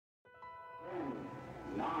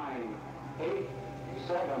9, 8,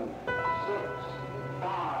 7, 6,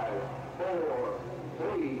 5, 4, 3,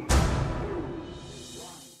 2, 1.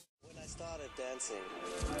 When I started dancing,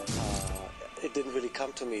 it didn't really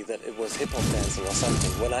come to me that it was hip-hop dancing or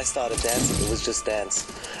something. When I started dancing, it was just dance.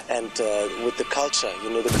 And with the culture,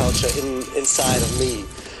 the culture inside of me,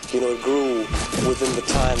 it grew within the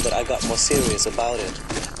time that I got more serious about it.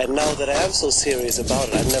 And now that I am so serious about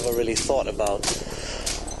it, I've never really thought about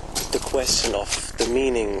the question of the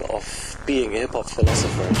meaning of being a hip-hop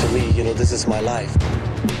philosopher. To me, this is my life.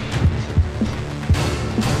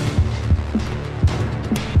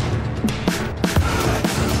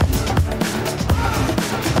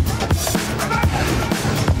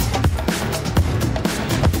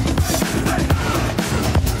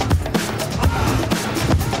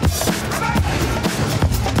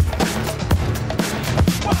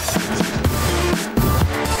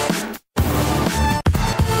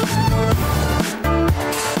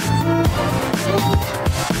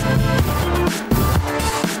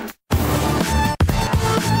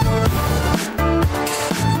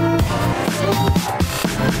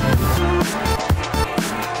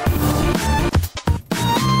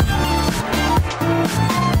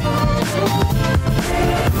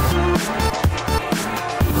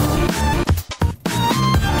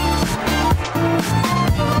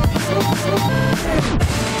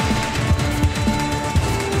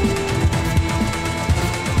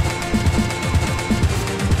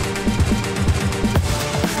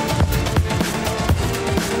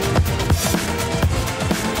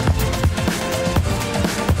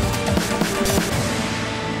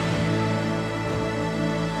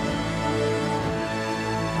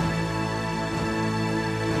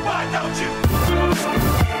 Why don't you?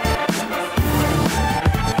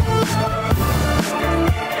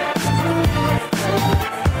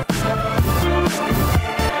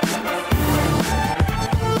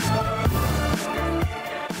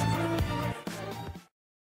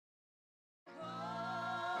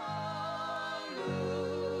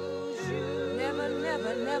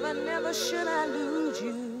 Never should I lose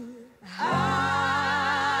you. I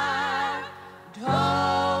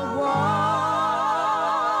don't want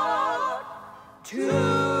to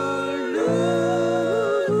lose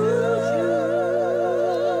you.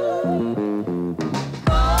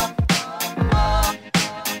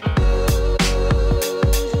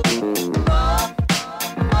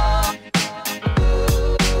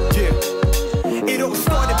 Yeah, it all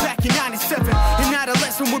started back in '97, an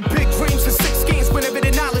adolescent with big dreams and 6 games whenever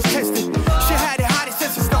the knowledge tested. She had it hottest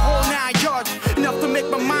since the whole 9 yards, enough to make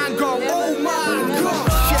my mind go, oh my God.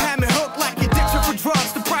 She had me hooked like addiction for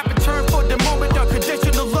drugs, the proper term for the moment,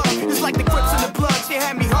 unconditional love. It's like the grips in the blood, she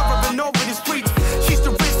had me hovering over the streets. She's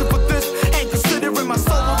the reason for this, ain't considering my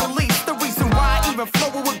solo release. The reason why I even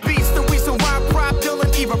flow with beats, the reason why I'm prop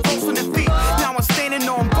dealing, even posting the feet. Now I'm standing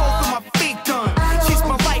on both of my feet done. She's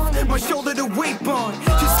my life, my shoulder to weep on.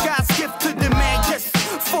 She's God's gift to the man, just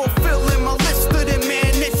fulfilling my list of the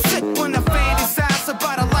man. It's sick when I fantasize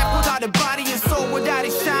about a life without a body and soul, without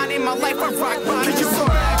a shine in my life. I rock body. Can you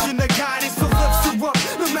imagine the guidance who lifts you up,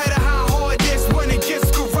 no matter how hard it is when it gets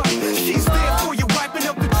corrupt? She's there for you, wiping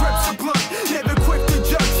up the drips of blood, never quick to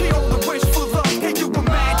judge. She only wish for love. Can you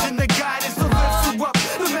imagine the guidance who lifts you up,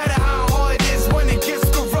 no matter how hard it is when it gets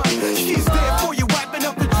corrupt? She's there for you, wiping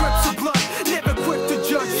up the drips of blood, never quick to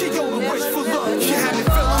judge. She only wish for love. She had me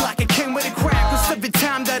feeling like a king with a crown, 'cause every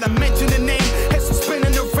time that I mention the name, heads are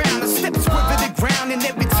spinning around. I steps with the ground, and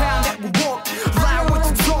every time that we walk, loud with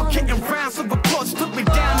the talk, getting rounds of applause. Took me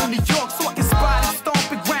down to New York so I can spot and stomp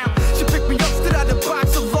the ground. She picked me up, stood out the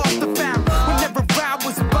box, and lost the found. Whenever I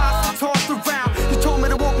was boss and tossed around, she told me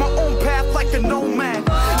to walk my own path like a nomad.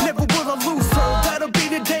 Never will I lose her. That'll be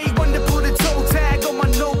the day when they put a toe tag on my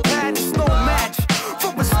notepad. It's no match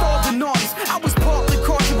from a starving artist. I was partly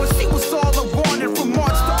cautious, but she was all I wanted from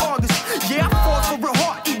March to August. Yeah, I fought for her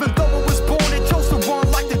heart, even though I was born and chose to run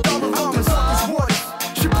like the Dalai Lama's waters.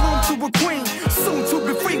 She bloomed to a queen.